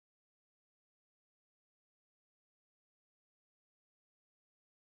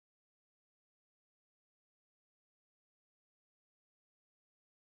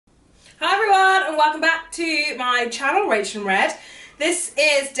Hi everyone and welcome back to my channel, Rachael in Red. This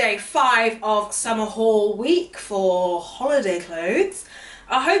is day 5 of summer haul week for holiday clothes.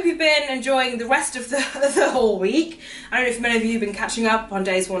 I hope you've been enjoying the rest of the haul week. I don't know if many of you have been catching up on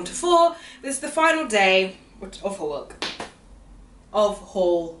days 1 to 4. This is the final day of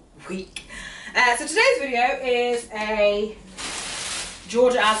haul week. So today's video is a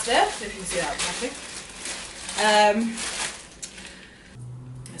Georgia Asda. I don't know if you can see that correctly.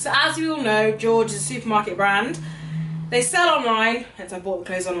 So as you all know, George is a supermarket brand. They sell online, hence I bought the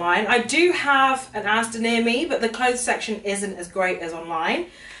clothes online. I do have an Asda near me, but the clothes section isn't as great as online.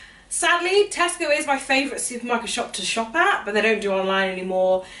 Sadly, Tesco is my favourite supermarket shop to shop at, but they don't do online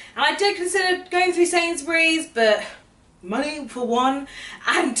anymore. And I did consider going through Sainsbury's, but money for one,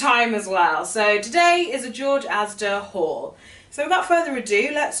 and time as well. So today is a George Asda haul. So without further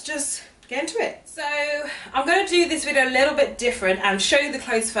ado, let's just get into it. So I'm going to do this video a little bit different and show you the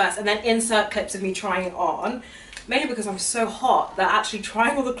clothes first and then insert clips of me trying it on. Mainly because I'm so hot that actually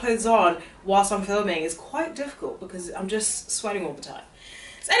trying all the clothes on whilst I'm filming is quite difficult because I'm just sweating all the time.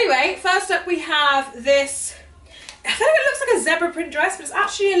 So anyway, first up we have this, I feel like it looks like a zebra print dress, but it's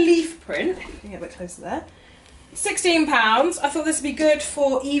actually a leaf print. Let me get a bit closer there. £16. I thought this would be good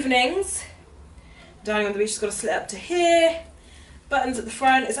for evenings. Dining on the beach, it's got a slit up to here. Buttons at the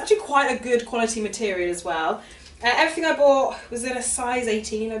front. It's actually quite a good quality material as well. Everything I bought was in a size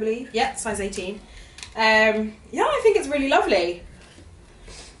 18, I believe. Yeah, size 18. Yeah, I think it's really lovely.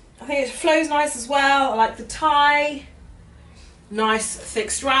 I think it flows nice as well. I like the tie. Nice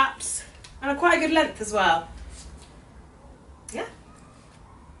thick straps. And quite a good length as well. Yeah.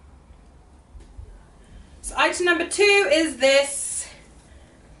 So item number 2 is this,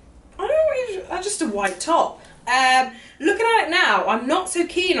 I don't know, just a white top. Looking at it now, I'm not so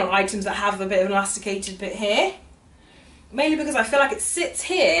keen on items that have a bit of an elasticated bit here. Mainly because I feel like it sits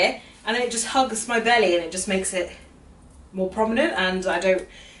here and then it just hugs my belly and it just makes it more prominent, and I don't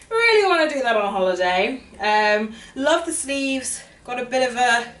really want to do that on holiday. Love the sleeves, got a bit of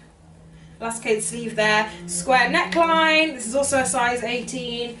a elasticated sleeve there, square neckline. This is also a size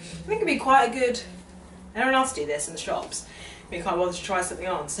 18. I think it'd be quite a good, everyone else do this in the shops. I can't bother to try something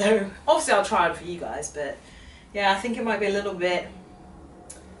on, so obviously I'll try it for you guys, but yeah, I think it might be a little bit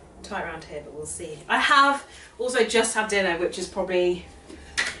tight around here, but we'll see. I have also just had dinner, which is probably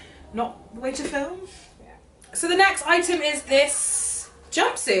not the way to film. Yeah. So the next item is this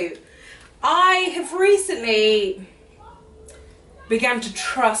jumpsuit. I have recently began to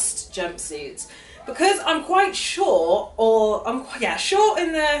trust jumpsuits because I'm quite short, or I'm short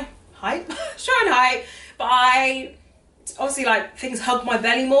in the height, short in height, but obviously like things hug my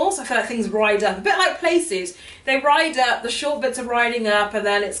belly more, so I feel like things ride up. A bit like play suits. They ride up, the short bits are riding up, and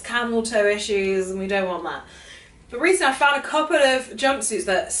then it's camel toe issues, and we don't want that. But recently I found a couple of jumpsuits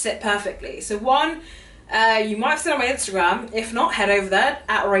that sit perfectly. So one, you might have seen on my Instagram. If not, head over there,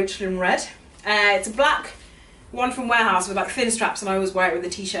 at Rachael in Red. It's a black one from Warehouse with like thin straps, and I always wear it with a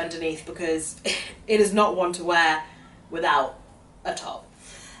t-shirt underneath because it is not one to wear without a top.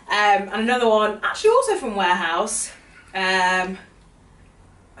 And another one, actually also from Warehouse. Have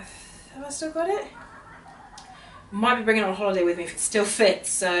I still got it? Might be bringing it on holiday with me if it still fits.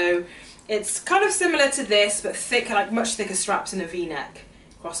 So it's kind of similar to this, but thicker, like much thicker straps and a V-neck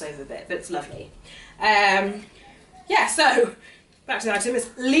crossover bit, but it's lovely. Yeah, so back to the item. It's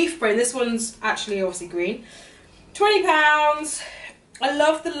leaf print. This one's actually obviously green. £20. I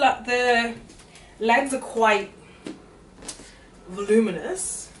love the legs are quite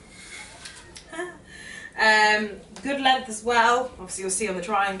voluminous. Good length as well, obviously you'll see on the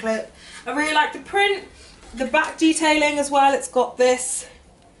try-on clip. I really like the print, the back detailing as well. It's got this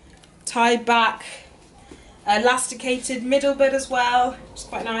tied back, elasticated middle bit as well, which is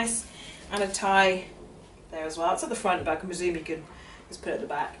quite nice, and a tie there as well. It's at the front, but I can presume you can just put it at the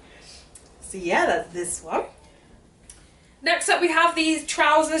back. So yeah, that's this one. Next up we have these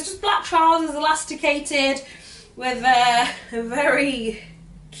trousers, just black trousers, elasticated, with a very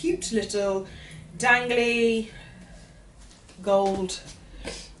cute little dangly gold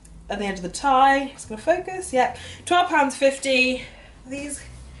at the end of the tie. It's going to focus. Yep, £12.50. These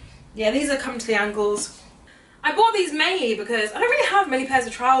are come to the ankles. I bought these mainly because I don't really have many pairs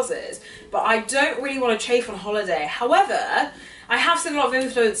of trousers, but I don't really want to chafe on holiday. However, I have seen a lot of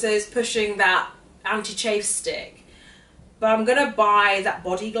influencers pushing that anti-chafe stick, but I'm going to buy that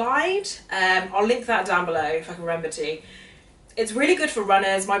Body Glide. I'll link that down below if I can remember to. It's really good for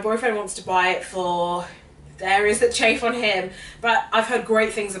runners. My boyfriend wants to buy it for the areas that chafe on him, but I've heard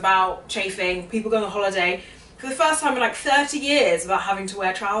great things about chafing. People go on holiday for the first time in like 30 years without having to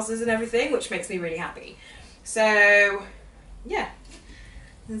wear trousers and everything, which makes me really happy. So yeah,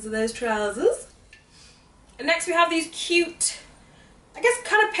 These are those trousers. And next we have these cute, I guess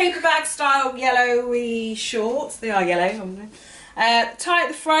kind of paper bag style yellowy shorts. They are yellow. Tie at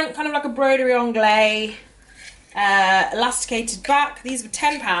the front, kind of like a broderie anglais. Elasticated back. These were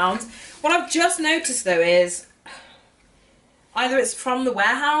 £10. What I've just noticed though is either it's from the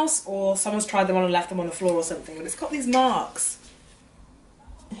warehouse or someone's tried them on and left them on the floor or something, but it's got these marks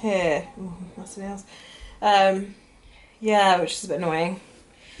here. Nothing else. Yeah, which is a bit annoying,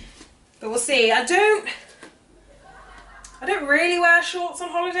 but we'll see. I don't really wear shorts on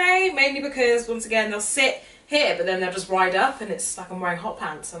holiday, mainly because once again they'll sit here but then they'll just ride up and it's like I'm wearing hot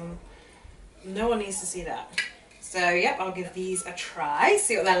pants and no one needs to see that. So yep, I'll give these a try,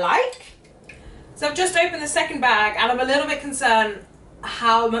 see what they're like. So I've just opened the second bag and I'm a little bit concerned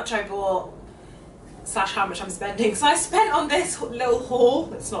how much I bought / how much I'm spending. So I spent on this little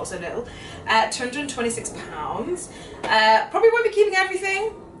haul, it's not so little, £226. Probably won't be keeping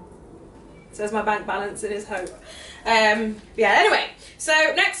everything. Says my bank balance, it is hope. Yeah, anyway, so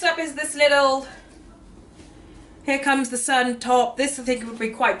next up is this little Here Comes the Sun top. This I think would be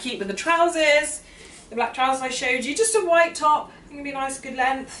quite cute with the trousers, the black trousers I showed you. Just a white top, I think it'd be a nice good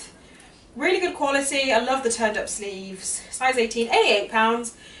length. Really good quality, I love the turned up sleeves. Size 18,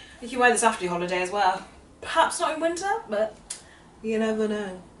 £88. You can wear this after your holiday as well. Perhaps not in winter, but you never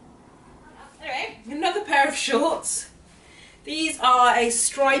know. Anyway, another pair of shorts. These are a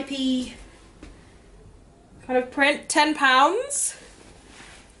stripy kind of print, £10.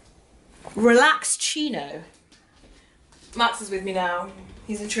 Relaxed chino. Max is with me now.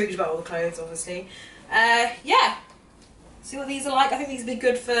 He's intrigued about all the clothes, obviously. Yeah. See what these are like. I think these would be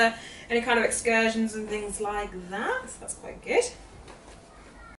good for any kind of excursions and things like that. So that's quite good.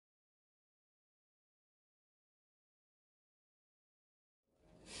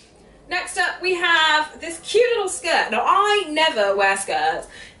 Next up we have this cute little skirt. Now I never wear skirts,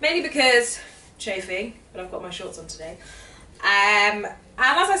 mainly because chafing, but I've got my shorts on today. And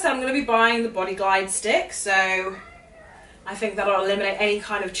as I said, I'm going to be buying the Body Glide stick, so I think that'll eliminate any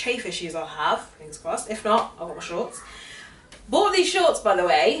kind of chafe issues I'll have, fingers crossed. If not, I've got my shorts. Bought these shorts, by the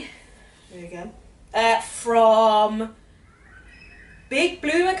way, there you go, from Big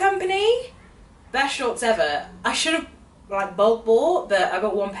Bloomer Company. Best shorts ever. I should have like bulk bought, but I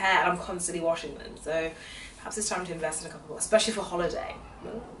got one pair and I'm constantly washing them, so perhaps it's time to invest in a couple more, especially for holiday.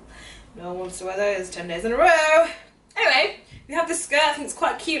 No one wants to wear those 10 days in a row. Anyway, we have this skirt. I think it's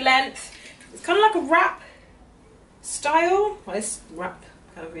quite a cute length. It's kind of like a wrap style. Well, it's wrap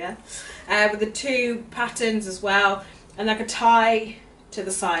kind of, yeah. With the two patterns as well, and like a tie to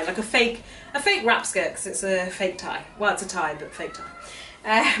the side, like a fake wrap skirt, because it's a fake tie. Well, it's a tie, but fake tie.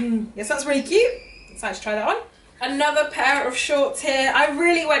 Yes, that's really cute. Excited to try that on. Another pair of shorts here. I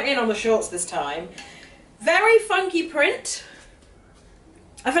really went in on the shorts this time. Very funky print.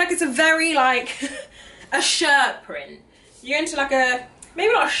 I feel like it's a very like a shirt print. You're into like a,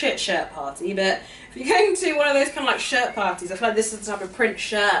 maybe not a shit shirt party, but if you're going to one of those kind of like shirt parties, I feel like this is the type of print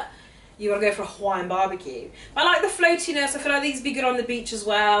shirt you want to go for a Hawaiian barbecue. I like the floatiness. I feel like these would be good on the beach as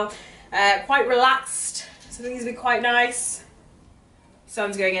well. Quite relaxed, so I think these would be quite nice.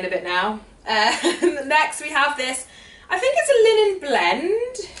 Sun's going in a bit now. Next we have this, I think it's a linen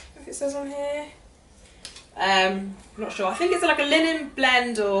blend, if it says on here. I'm not sure. I think it's like a linen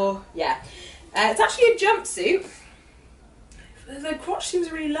blend, or yeah. It's actually a jumpsuit. The crotch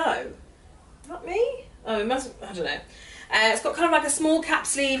seems really low. Not me? Oh, it must, I don't know. It's got kind of like a small cap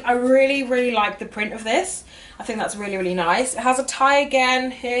sleeve. I really, really like the print of this. I think that's really, really nice. It has a tie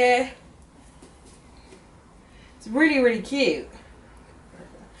again here. It's really, really cute.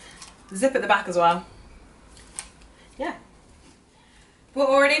 Zip at the back as well. Yeah. We're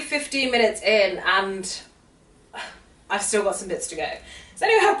already 15 minutes in and I've still got some bits to go. So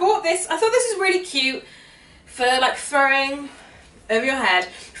anyway, I bought this. I thought this is really cute for like throwing over your head.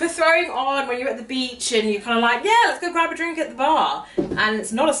 For throwing on when you're at the beach and you're kind of like, yeah, let's go grab a drink at the bar. And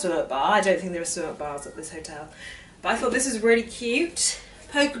it's not a swim-up bar. I don't think there are swim-up bars at this hotel. But I thought this is really cute.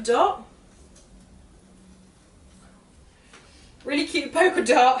 Polka dot. Really cute polka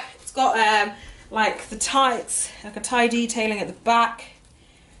dot. It's got like the tights, like a tie detailing at the back,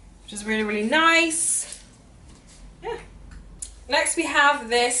 which is really, really nice. Yeah. Next we have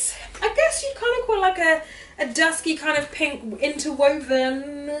this, I guess you'd kind of call it like a dusky kind of pink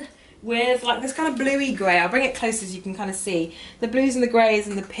interwoven with like this kind of bluey grey. I'll bring it closer so you can kind of see the blues and the greys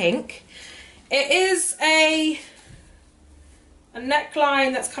and the pink. It is a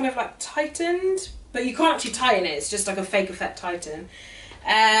neckline that's kind of like tightened, but you can't actually tighten it. It's just like a fake effect tighten.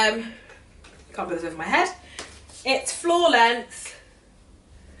 Can't put this over my head. It's floor length.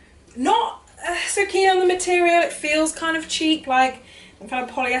 Not so keen on the material. It feels kind of cheap. Like kind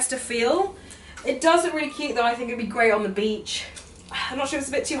of polyester feel. It does look really cute though. I think it'd be great on the beach. I'm not sure if it's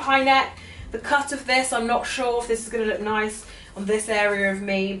a bit too high neck. The cut of this, I'm not sure if this is going to look nice on this area of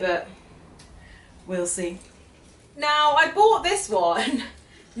me, but we'll see. Now, I bought this one,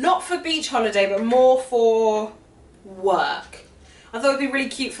 not for beach holiday, but more for work. I thought it'd be really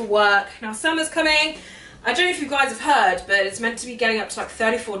cute for work. Now, summer's coming. I don't know if you guys have heard, but it's meant to be getting up to like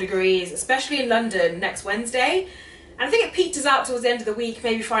 34 degrees, especially in London next Wednesday. And I think it peters out towards the end of the week,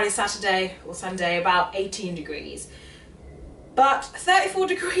 maybe Friday, Saturday or Sunday, about 18 degrees. But 34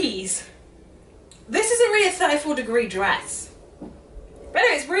 degrees, this isn't really a 34 degree dress. But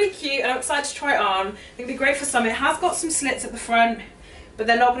anyway, it's really cute and I'm excited to try it on. I think it'd be great for summer. It has got some slits at the front, but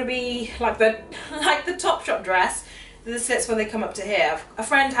they're not going to be like the Topshop dress. The slits where they come up to here. A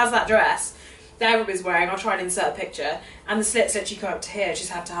friend has that dress that everybody's wearing. I'll try and insert a picture. And the slits literally come up to here. She's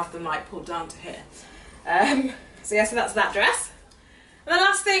had to have them like pulled down to here. So yeah, so that's that dress. And the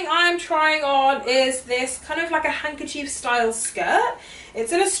last thing I'm trying on is this kind of like a handkerchief style skirt.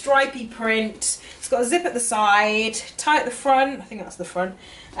 It's in a stripy print. It's got a zip at the side, tie at the front. I think that's the front.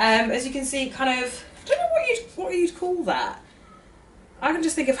 As you can see, kind of, I don't know what you'd call that. I can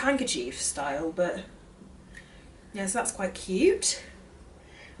just think of handkerchief style, but yeah, so that's quite cute.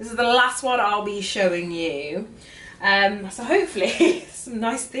 This is the last one I'll be showing you. So hopefully some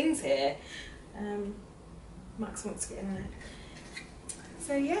nice things here. Max wants to get in there.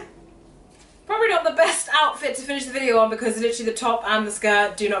 So yeah. Probably not the best outfit to finish the video on because literally the top and the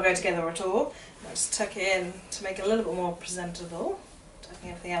skirt do not go together at all. I'll just tuck it in to make it a little bit more presentable. Tucking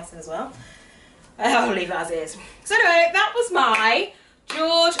everything else in as well. I'll leave it as is. So anyway, that was my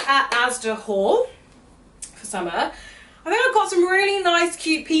George at Asda haul for summer. I think I've got some really nice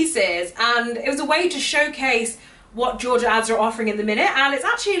cute pieces and it was a way to showcase what George at Asda are offering in the minute, and it's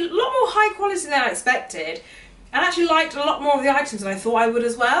actually a lot more high quality than I expected. And I actually liked a lot more of the items than I thought I would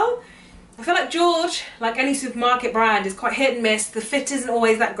as well. I feel like George, like any supermarket brand, is quite hit and miss. The fit isn't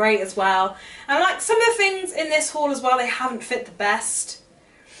always that great as well. And like some of the things in this haul as well, they haven't fit the best.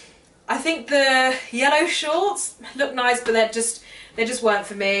 I think the yellow shorts look nice, but they just weren't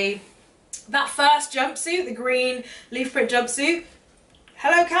for me. That first jumpsuit, the green leaf print jumpsuit,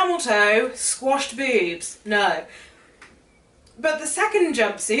 hello camel toe, squashed boobs, no. But the second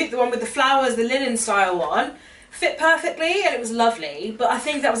jumpsuit, the one with the flowers, the linen style one, fit perfectly and it was lovely, but I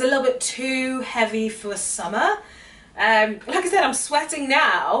think that was a little bit too heavy for summer. Like I said, I'm sweating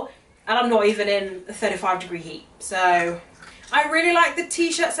now and I'm not even in a 35 degree heat. So I really like the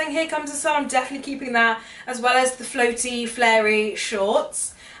t-shirt saying here comes the sun. I'm definitely keeping that, as well as the floaty, flary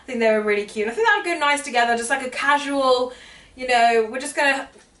shorts. I think they were really cute. I think that would go nice together, just like a casual, you know, we're just gonna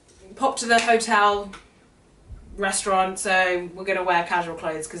pop to the hotel restaurant, so we're gonna wear casual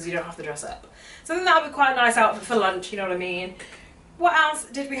clothes because you don't have to dress up. So I think that would be quite a nice outfit for lunch, you know what I mean? What else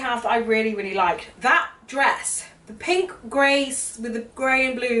did we have that I really, really liked? That dress, the pink grey with the grey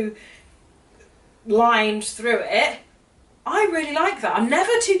and blue lined through it. I really like that. I'm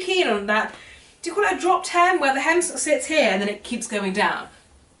never too keen on that. Do you call it a dropped hem, where the hem sort of sits here and then it keeps going down?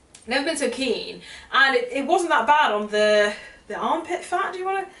 Never been so keen. And it wasn't that bad on the armpit fat, do you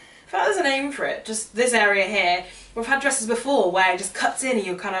want to? I feel like there's a name for it. Just this area here. We've had dresses before where it just cuts in and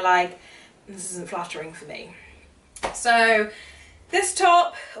you're kind of like, this isn't flattering for me. So this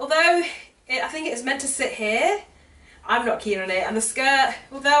top, although I think it's meant to sit here, I'm not keen on it. And the skirt,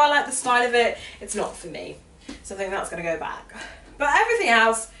 although I like the style of it, it's not for me. So I think that's going to go back. But everything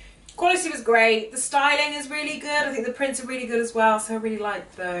else, quality was great. The styling is really good. I think the prints are really good as well. So I really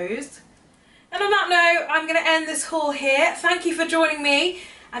like those. And on that note, I'm going to end this haul here. Thank you for joining me.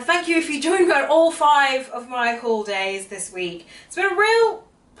 And thank you if you joined me on all 5 of my haul days this week. It's been a real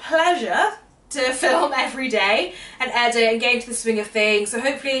pleasure to film every day and edit and get into the swing of things. So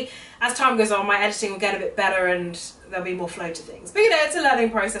hopefully as time goes on, my editing will get a bit better and there'll be more flow to things. But you know, it's a learning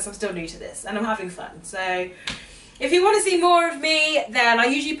process. I'm still new to this and I'm having fun. So if you want to see more of me, then I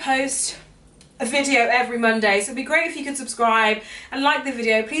usually post a video every Monday. So it'd be great if you could subscribe and like the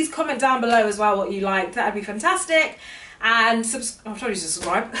video. Please comment down below as well what you liked. That'd be fantastic. And I've told you to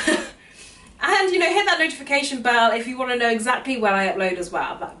subscribe. And, you know, hit that notification bell if you want to know exactly when I upload as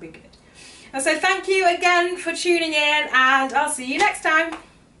well. That would be good. And so thank you again for tuning in, and I'll see you next time.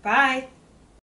 Bye.